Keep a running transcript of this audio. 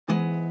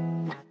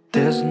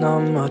There's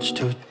not much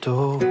to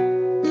do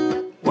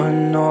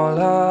when all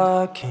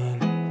I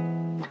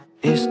can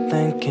is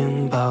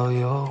thinking about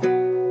you.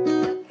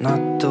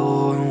 Not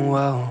doing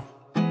well,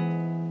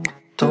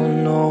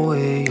 don't know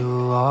where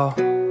you are,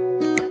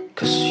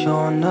 'cause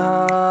you're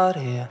not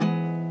here.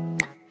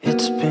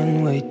 It's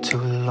been way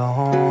too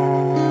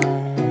long.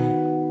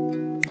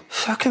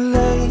 If I could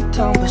lay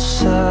down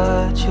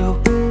beside you,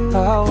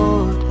 I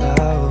would,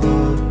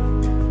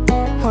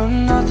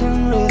 when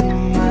nothing really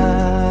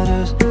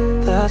matters.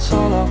 That's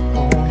all I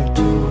wanna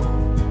do.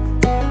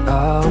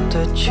 I hope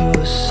that you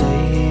are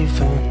safe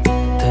and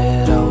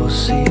that I will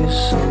see you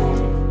soon.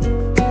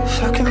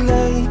 If I could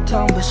lay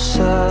down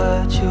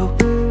beside you,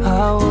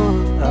 I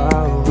would,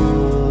 I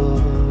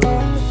would,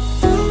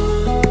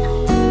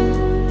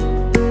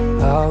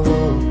 I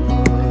would,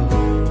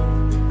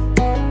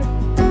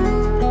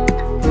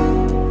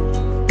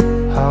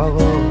 I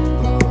would.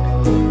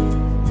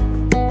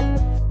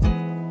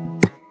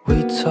 We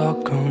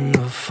talk on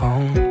the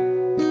phone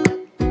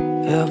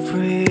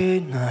every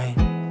night.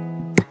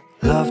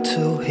 Love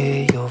to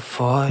hear your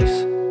voice.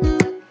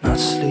 Not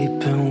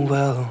sleeping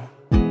well,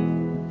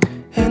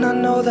 and I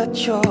know that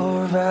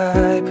you're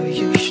right, but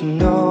you should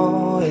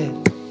know it.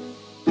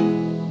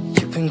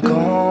 You've been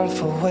gone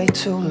for way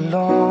too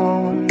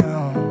long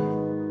now.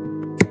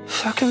 If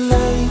I could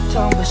lay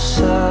down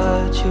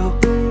beside you,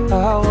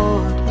 I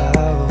would,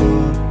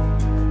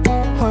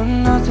 when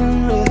nothing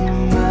really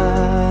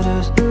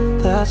matters.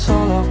 That's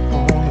all I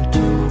wanna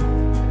do.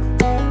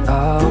 I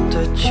hope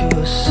that you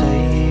are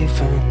safe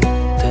and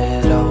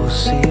that I will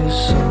see you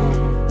soon.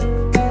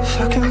 If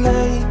I could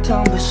lay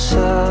down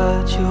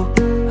beside you,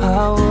 I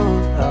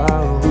would,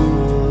 I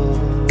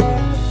would.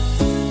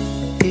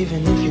 Even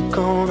if you're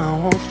gone, I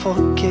won't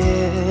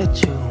forget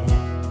you.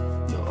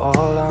 You're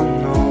all I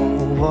know,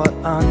 what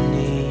I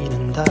need,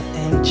 and that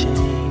ain't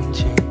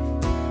changing.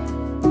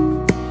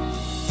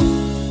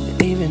 And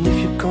even if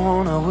you're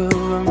gone, I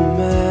will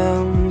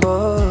remember.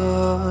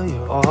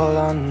 You're all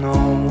I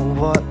know,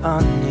 what I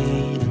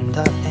need, and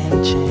that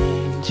ain't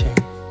changing.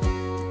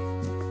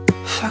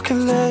 If I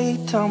could lay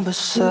down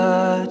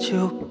beside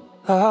you,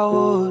 I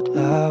would,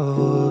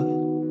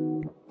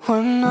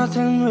 when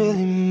nothing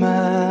really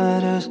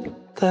matters.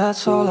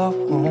 That's all I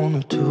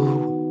wanna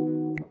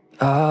do.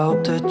 I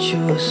hope that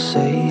you are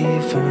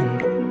safe and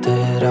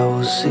that I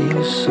will see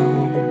you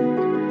soon.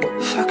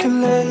 If I could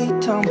lay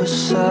down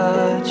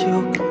beside you,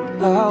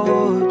 I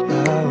would,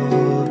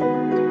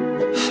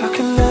 if I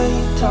could lay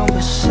down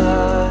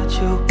beside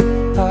you,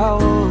 I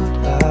would,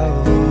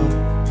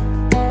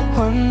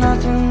 when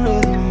nothing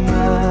really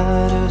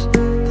matters.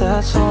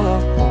 That's all I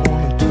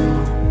wanna do.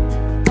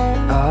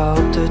 I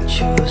hope that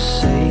you are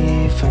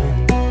safe and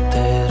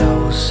that I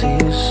will see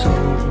you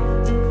soon.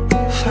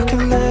 If I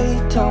could lay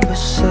down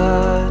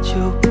beside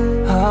you,